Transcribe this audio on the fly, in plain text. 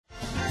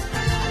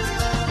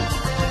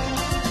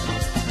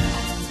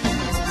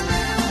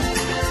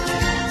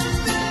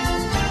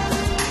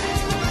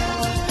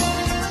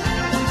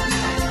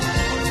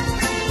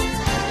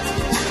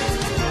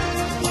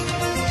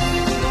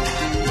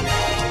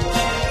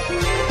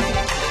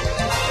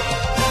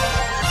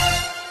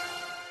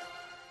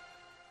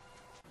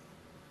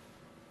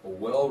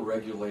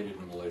well-regulated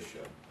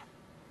militia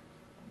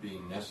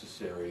being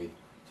necessary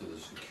to the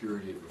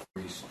security of a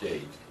free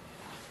state,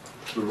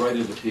 the right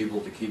of the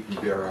people to keep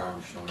and bear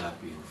arms shall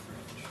not be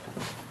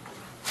infringed.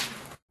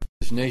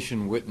 This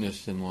nation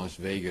witnessed in Las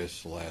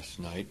Vegas last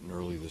night and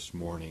early this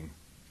morning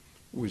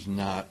was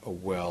not a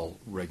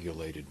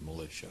well-regulated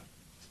militia.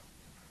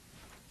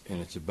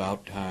 And it's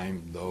about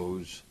time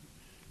those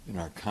in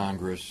our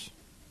Congress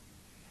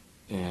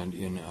and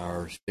in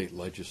our state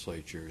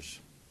legislatures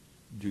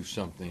do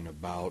something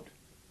about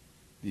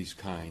these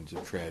kinds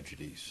of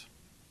tragedies.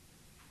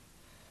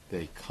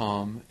 They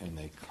come and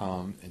they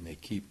come and they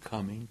keep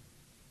coming,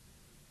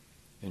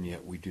 and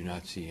yet we do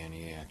not see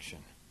any action.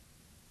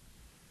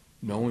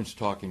 No one's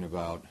talking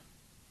about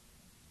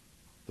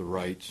the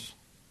rights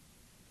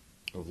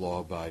of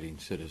law-abiding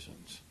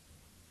citizens.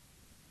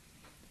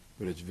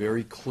 But it's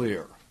very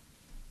clear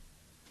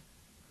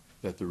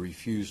that the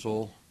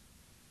refusal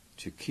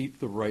to keep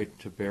the right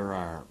to bear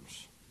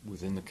arms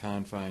within the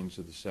confines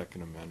of the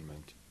Second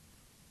Amendment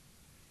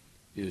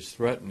is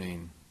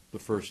threatening the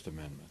First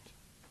Amendment.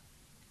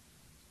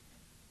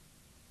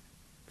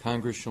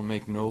 Congress shall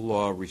make no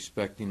law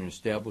respecting an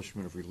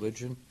establishment of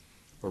religion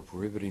or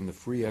prohibiting the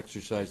free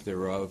exercise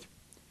thereof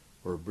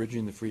or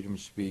abridging the freedom of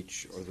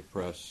speech or the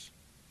press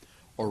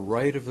or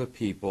right of the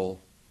people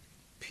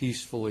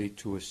peacefully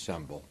to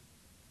assemble.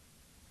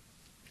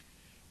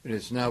 It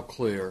is now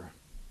clear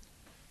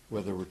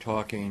whether we're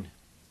talking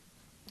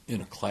in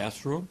a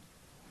classroom,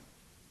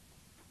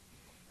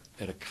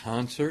 at a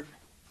concert,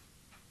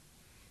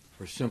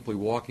 or simply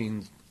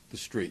walking the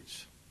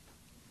streets,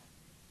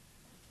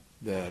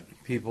 that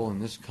people in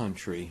this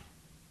country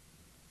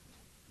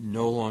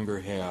no longer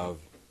have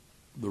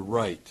the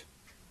right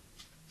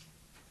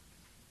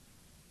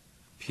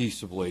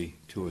peaceably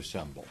to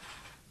assemble.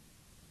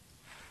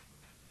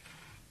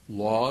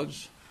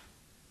 Laws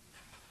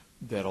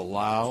that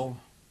allow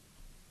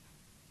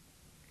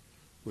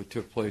what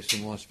took place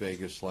in Las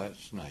Vegas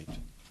last night,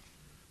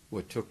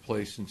 what took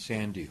place in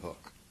Sandy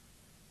Hook,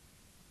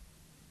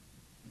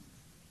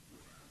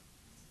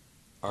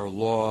 are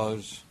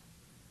laws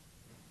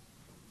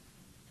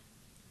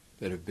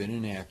that have been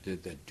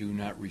enacted that do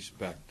not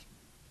respect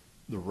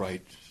the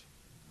rights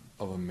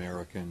of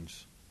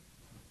Americans,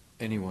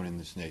 anyone in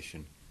this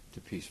nation,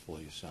 to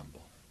peacefully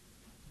assemble.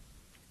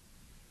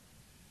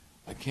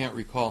 I can't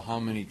recall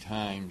how many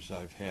times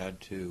I've had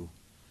to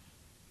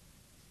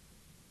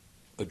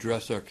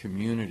address our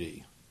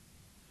community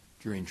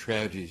during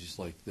tragedies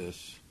like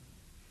this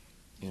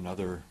in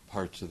other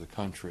parts of the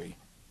country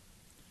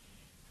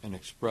and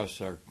express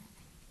our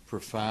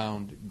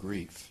profound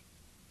grief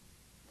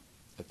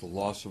at the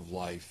loss of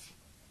life,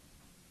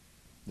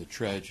 the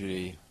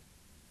tragedy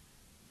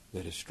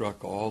that has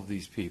struck all of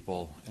these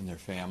people and their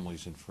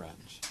families and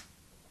friends.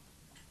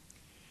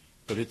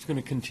 But it's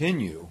going to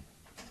continue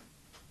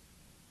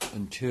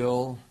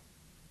until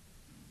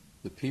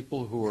the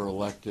people who are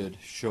elected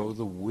show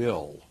the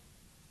will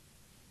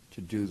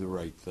to do the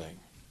right thing.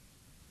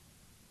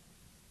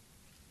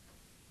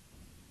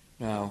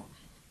 Now,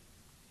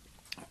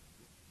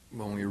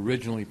 when we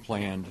originally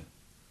planned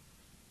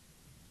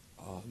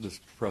this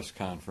press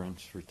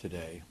conference for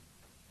today,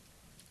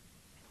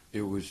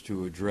 it was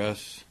to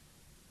address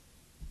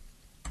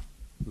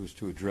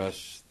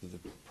the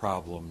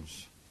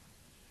problems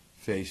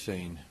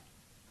facing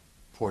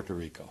Puerto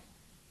Rico.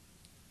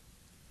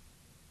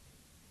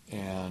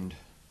 And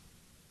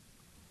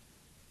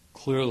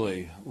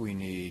clearly we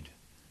need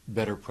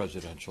better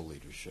presidential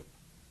leadership.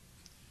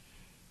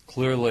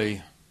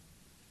 Clearly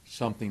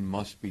something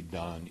must be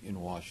done in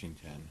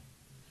Washington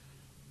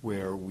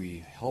where we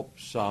help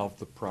solve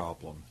the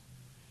problem,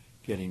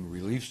 getting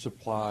relief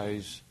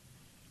supplies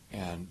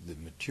and the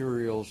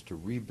materials to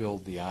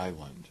rebuild the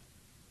island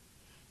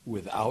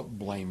without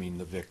blaming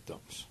the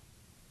victims.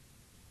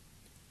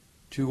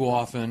 Too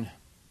often,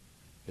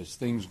 as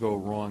things go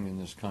wrong in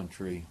this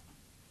country,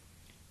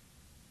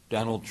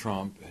 Donald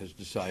Trump has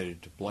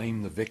decided to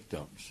blame the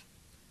victims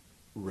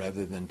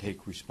rather than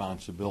take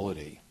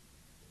responsibility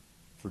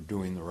for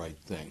doing the right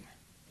thing.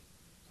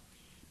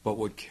 But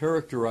what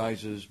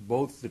characterizes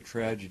both the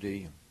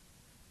tragedy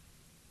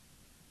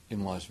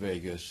in Las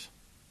Vegas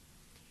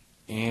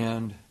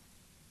and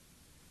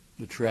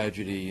the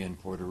tragedy in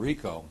Puerto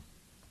Rico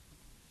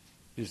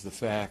is the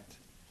fact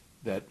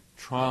that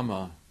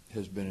trauma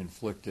has been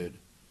inflicted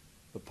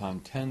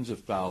upon tens of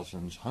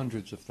thousands,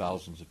 hundreds of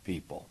thousands of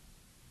people.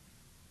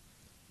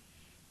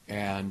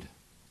 And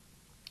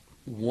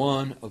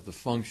one of the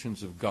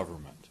functions of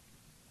government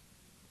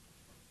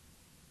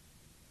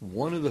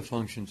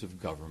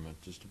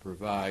is to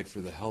provide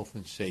for the health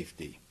and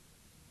safety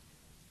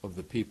of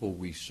the people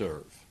we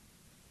serve.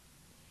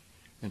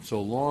 And so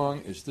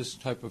long as this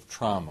type of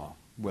trauma,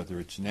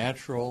 whether it's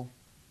natural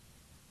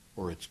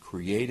or it's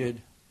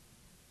created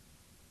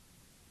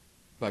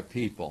by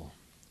people,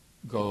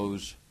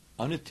 goes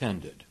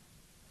unattended,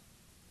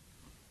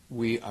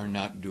 we are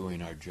not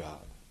doing our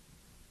job.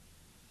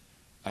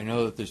 I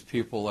know that there's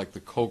people like the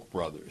Koch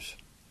brothers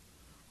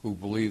who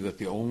believe that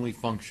the only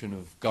function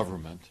of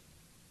government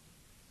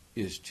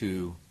is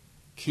to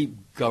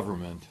keep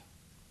government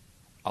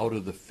out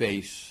of the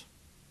face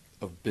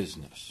of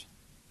business.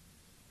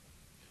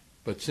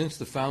 But since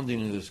the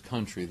founding of this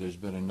country, there's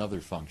been another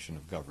function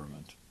of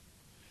government,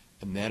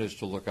 and that is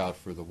to look out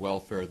for the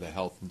welfare, the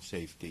health, and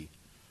safety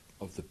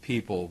of the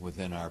people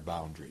within our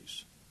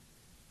boundaries.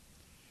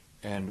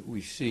 And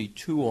we see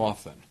too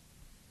often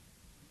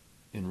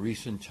in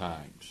recent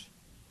times,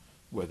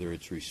 whether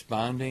it's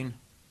responding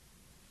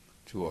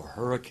to a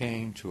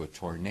hurricane, to a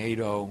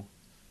tornado,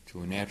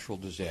 to a natural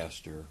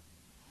disaster,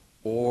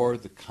 or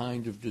the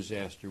kind of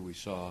disaster we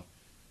saw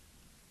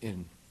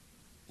in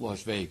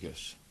Las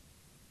Vegas,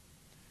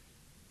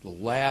 the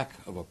lack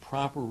of a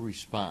proper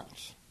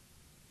response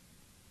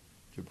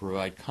to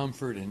provide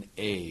comfort and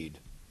aid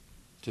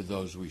to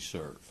those we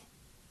serve.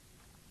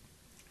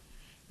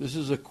 This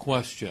is a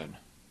question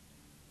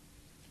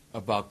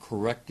about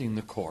correcting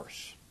the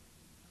course.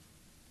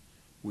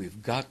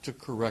 We've got to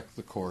correct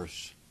the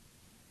course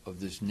of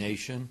this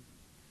nation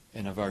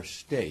and of our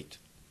state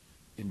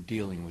in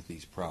dealing with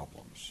these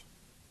problems.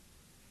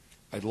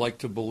 I'd like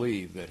to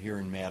believe that here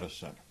in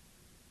Madison,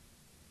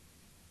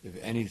 if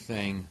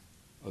anything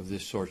of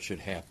this sort should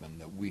happen,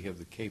 that we have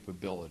the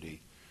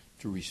capability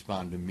to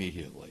respond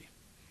immediately,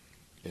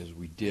 as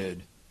we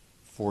did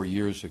 4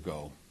 years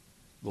ago,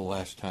 the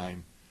last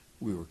time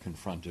we were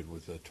confronted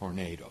with a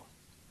tornado.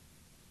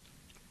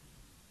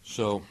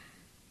 So,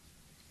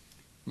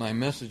 my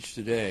message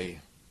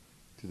today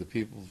to the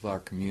people of our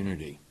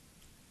community,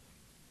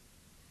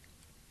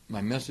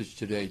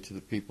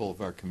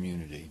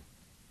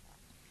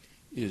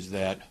 is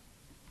that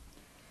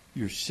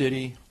your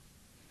city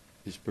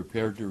is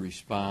prepared to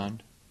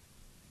respond,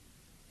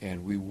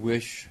 and we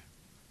wish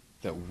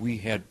that we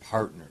had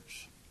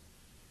partners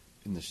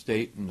in the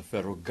state and the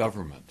federal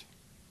government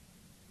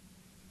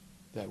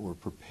that were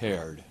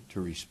prepared to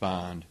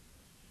respond,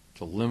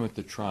 to limit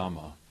the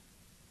trauma,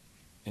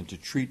 and to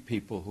treat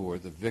people who are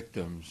the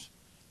victims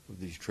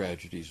of these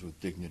tragedies with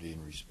dignity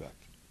and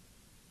respect.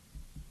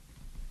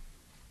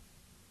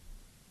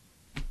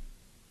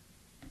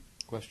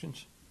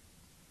 Questions?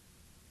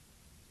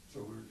 So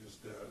we were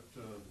just at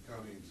the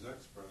county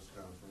exec's press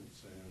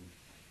conference, and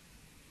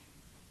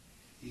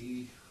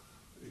he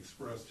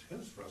expressed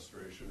his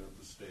frustration at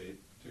the state.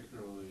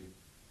 Particularly,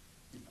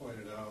 he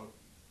pointed out,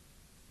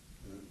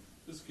 in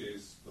this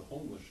case, the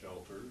homeless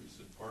shelter. He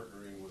said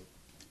partnering with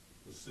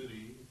the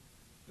city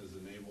has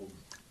enabled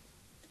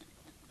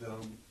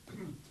them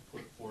to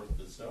put forth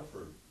this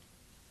effort,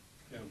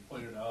 and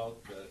pointed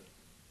out that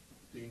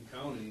Dane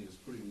County is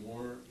putting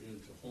more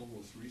into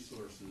homeless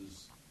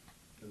resources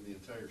than the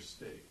entire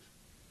state.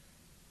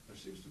 There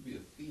seems to be a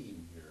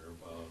theme here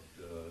about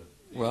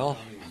Dane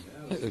County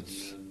and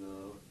Madison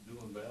and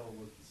doing battle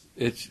with the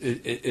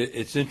city.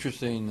 It's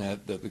interesting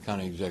that the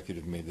county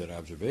executive made that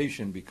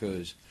observation,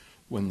 because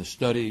when the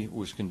study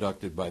was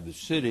conducted by the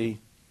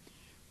city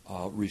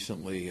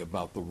recently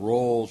about the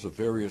roles of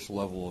various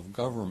levels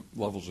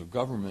of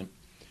government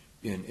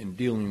in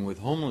dealing with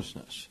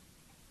homelessness,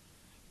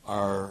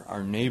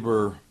 our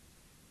neighbor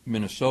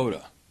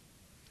Minnesota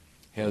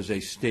has a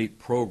state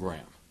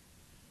program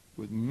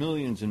with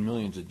millions and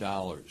millions of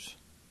dollars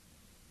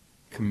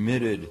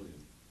committed.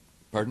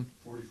 Pardon?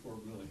 44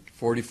 million.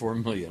 44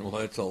 million.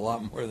 Well, that's a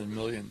lot more than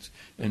millions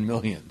and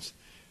millions.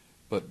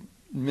 But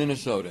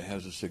Minnesota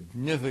has a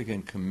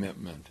significant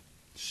commitment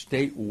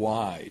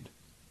statewide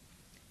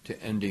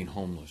to ending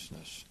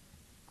homelessness.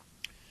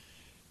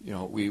 You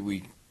know,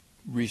 we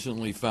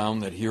recently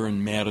found that here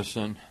in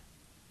Madison,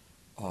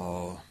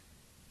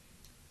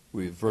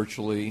 we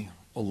virtually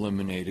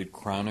eliminated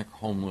chronic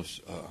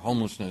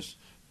homelessness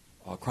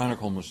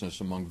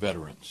among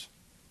veterans.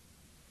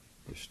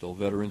 There's still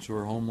veterans who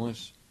are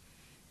homeless.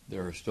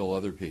 There are still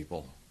other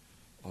people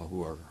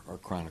who are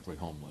chronically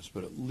homeless.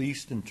 But at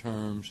least in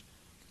terms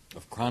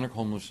of chronic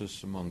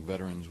homelessness among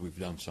veterans, we've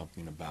done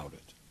something about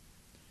it.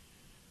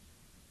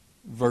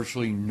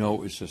 Virtually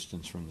no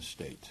assistance from the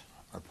state.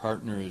 Our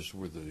partners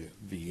were the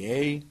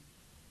VA,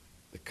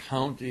 the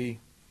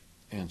county,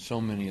 and so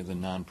many of the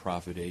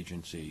nonprofit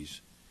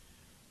agencies.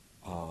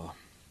 And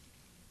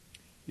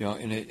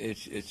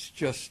it's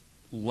just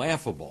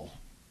laughable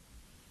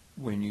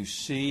when you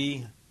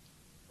see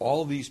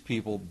all these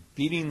people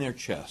beating their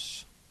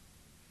chests,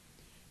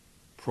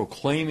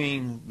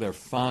 proclaiming their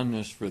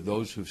fondness for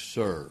those who've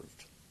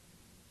served,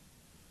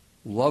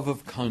 love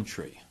of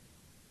country,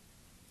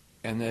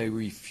 and they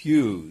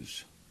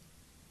refuse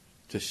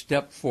to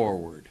step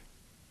forward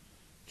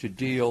to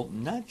deal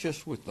not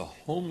just with the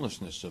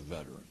homelessness of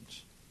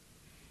veterans,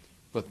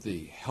 but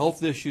the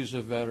health issues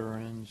of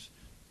veterans,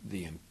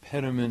 the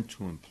impediment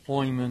to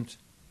employment,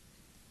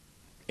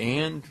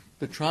 and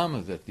the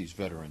trauma that these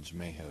veterans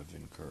may have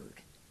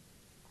incurred.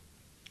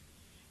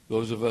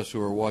 Those of us who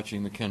are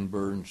watching the Ken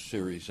Burns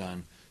series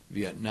on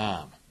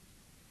Vietnam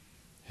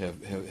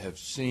have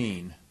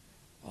seen,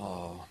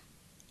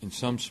 in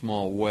some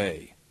small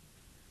way,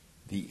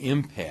 the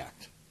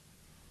impact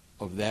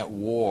of that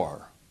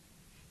war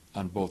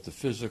on both the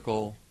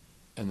physical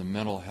and the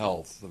mental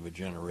health of a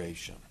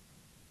generation.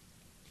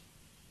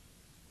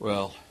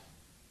 Well,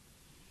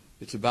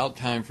 It's about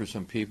time for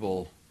some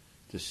people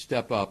to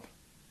step up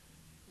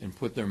and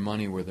put their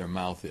money where their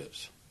mouth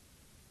is.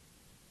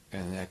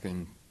 And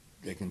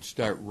they can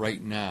start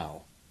right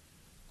now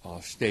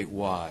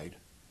statewide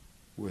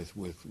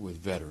with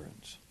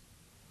veterans.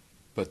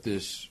 But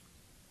this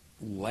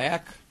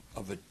lack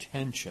of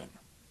attention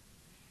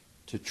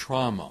to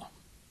trauma,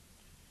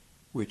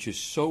 which is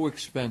so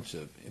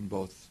expensive in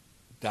both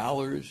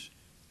dollars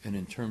and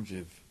in terms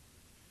of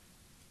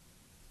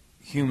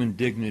human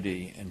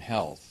dignity and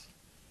health,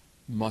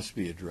 must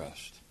be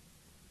addressed.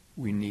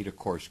 We need a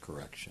course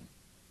correction.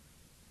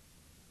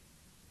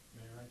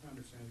 Mayor, I can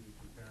understand you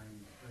comparing,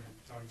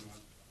 talking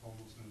about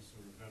homelessness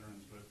or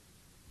veterans, but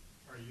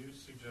are you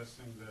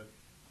suggesting that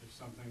if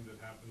something that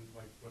happened,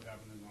 like what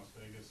happened in Las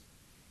Vegas,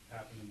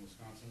 happened in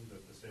Wisconsin,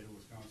 that the state of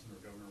Wisconsin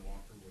or Governor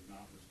Walker would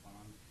not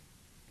respond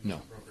in an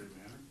appropriate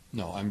manner?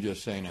 No, I'm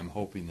just saying I'm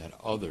hoping that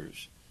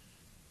others,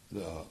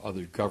 the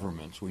other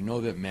governments, we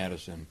know that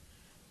Madison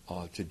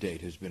to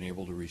date has been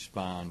able to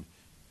respond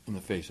in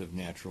the face of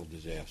natural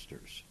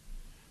disasters,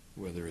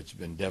 whether it's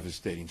been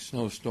devastating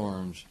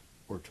snowstorms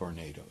or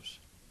tornadoes.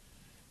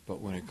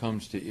 But when it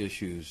comes to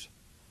issues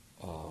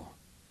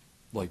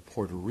like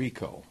Puerto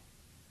Rico,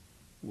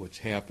 what's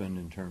happened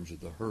in terms of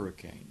the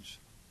hurricanes,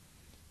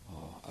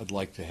 I'd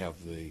like to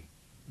have the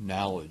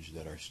knowledge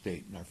that our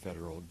state and our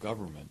federal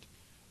government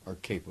are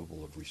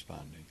capable of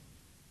responding.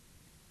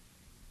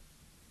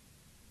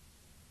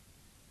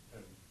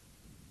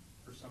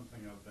 For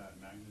something of that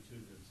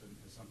magnitude,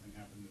 has something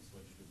happened that's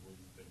led you to believe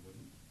that they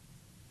wouldn't?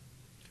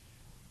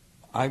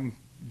 I'm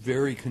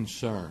very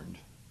concerned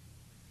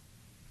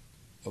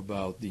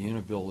about the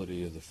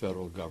inability of the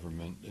federal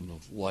government in the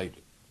light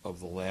of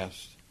the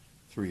last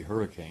 3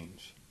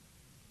 hurricanes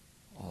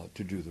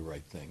to do the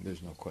right thing.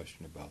 There's no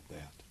question about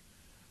that.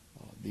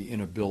 The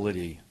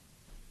inability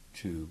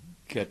to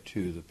get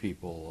to the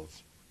people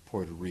of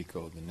Puerto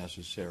Rico the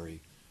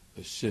necessary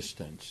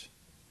assistance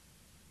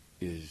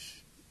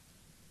is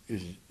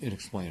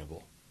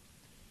inexplainable.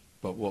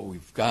 But what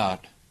we've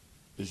got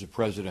is a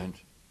president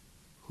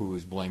who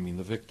is blaming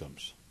the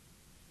victims,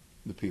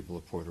 the people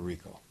of Puerto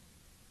Rico.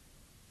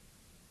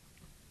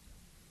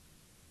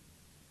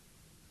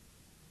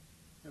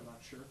 I'm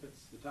not sure if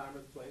it's the time or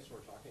the place when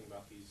we're talking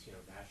about these,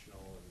 national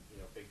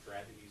and, big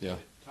tragedies. Yeah.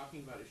 But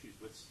talking about issues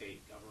with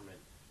state government,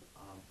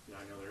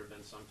 I know there have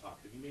been some talk.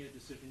 Have you made a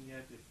decision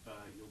yet if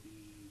you'll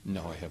be...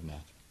 No, I have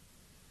not.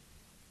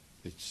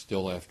 It's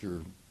still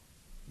after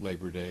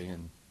Labor Day,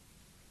 and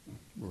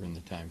we're in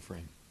the time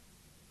frame.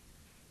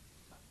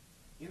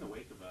 In the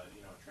wake of a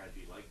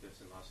tragedy like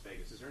this in Las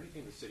Vegas, is there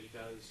anything the city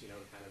does,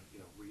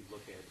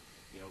 relook at,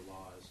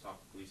 laws, talk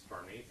to the police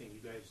department, anything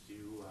you guys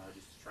do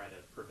just to try to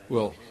prevent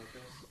something like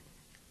this?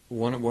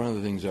 One of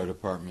the things our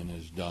department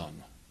has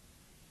done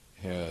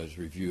has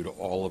reviewed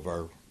all of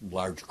our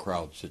large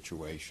crowd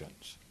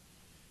situations,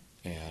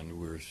 and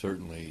we're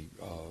certainly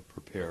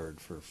prepared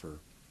for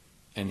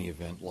any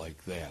event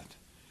like that.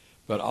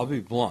 But I'll be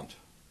blunt.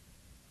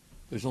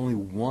 There's only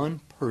one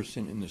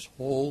person in this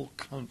whole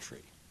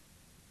country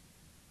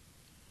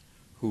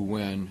who,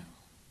 when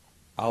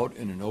out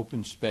in an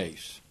open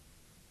space,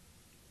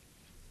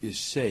 is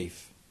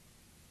safe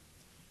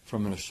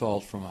from an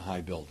assault from a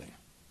high building.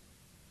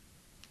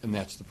 And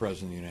that's the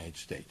President of the United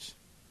States.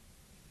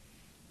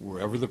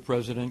 Wherever the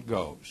President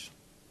goes,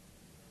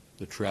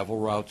 the travel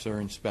routes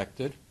are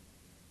inspected.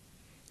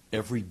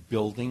 Every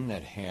building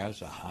that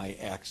has a high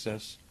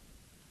access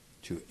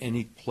to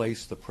any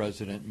place the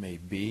President may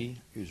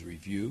be is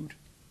reviewed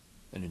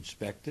and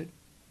inspected.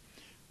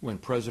 When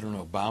President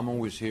Obama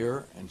was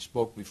here and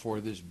spoke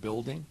before this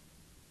building,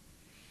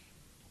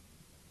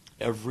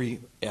 every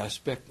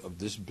aspect of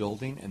this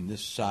building and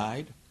this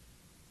side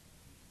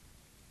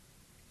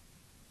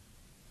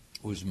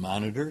was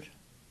monitored,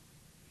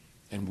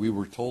 and we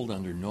were told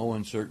under no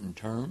uncertain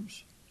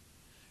terms,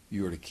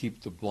 you are to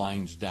keep the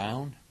blinds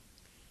down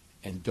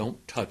and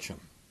don't touch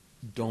them.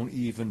 Don't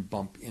even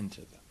bump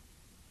into them.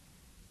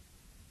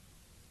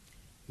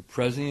 The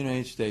President of the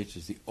United States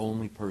is the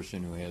only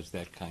person who has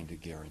that kind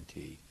of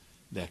guarantee,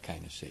 that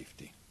kind of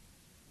safety.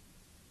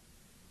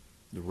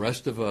 The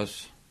rest of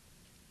us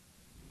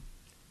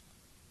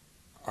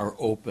are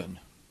open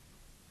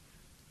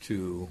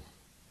to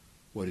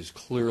what is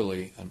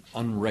clearly an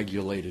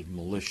unregulated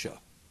militia,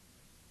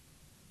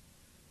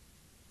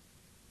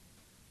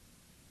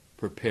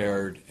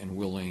 prepared and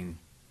willing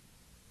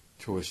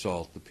to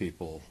assault the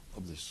people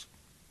of this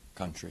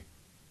country.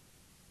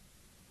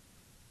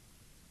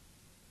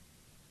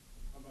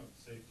 How about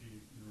safety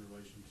in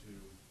relation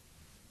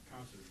to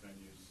concert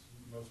venues?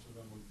 Most of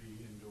them would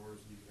be indoors,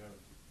 and you could have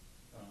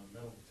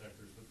metal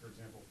detectors, but for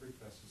example, Freak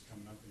Fest is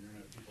coming up, and you're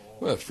going to have people all...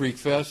 Well, Freak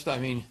Fest, I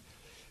mean,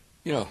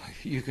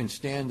 you can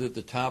stand at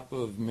the top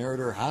of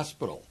Meriter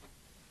Hospital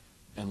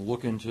and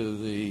look into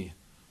the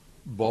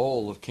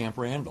bowl of Camp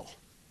Randall.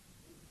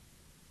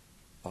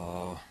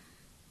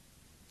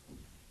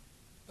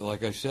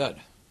 Like I said,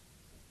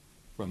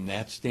 from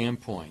that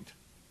standpoint,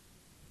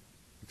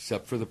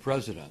 except for the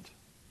President,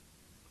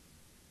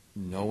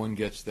 no one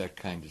gets that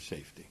kind of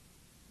safety.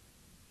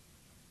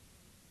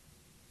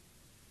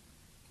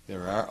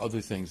 There are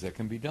other things that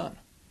can be done.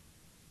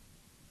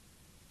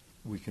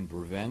 We can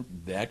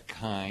prevent that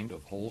kind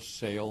of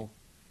wholesale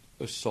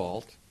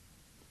assault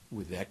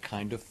with that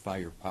kind of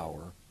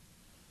firepower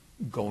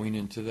going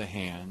into the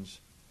hands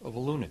of a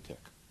lunatic.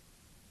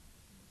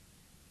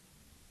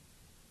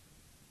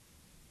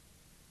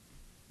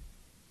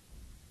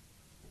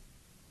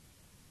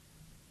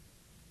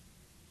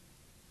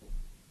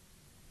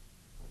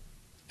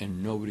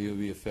 And nobody will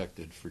be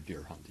affected for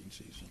deer hunting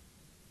season.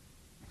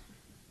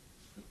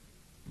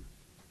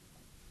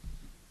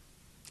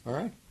 All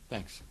right,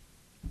 thanks.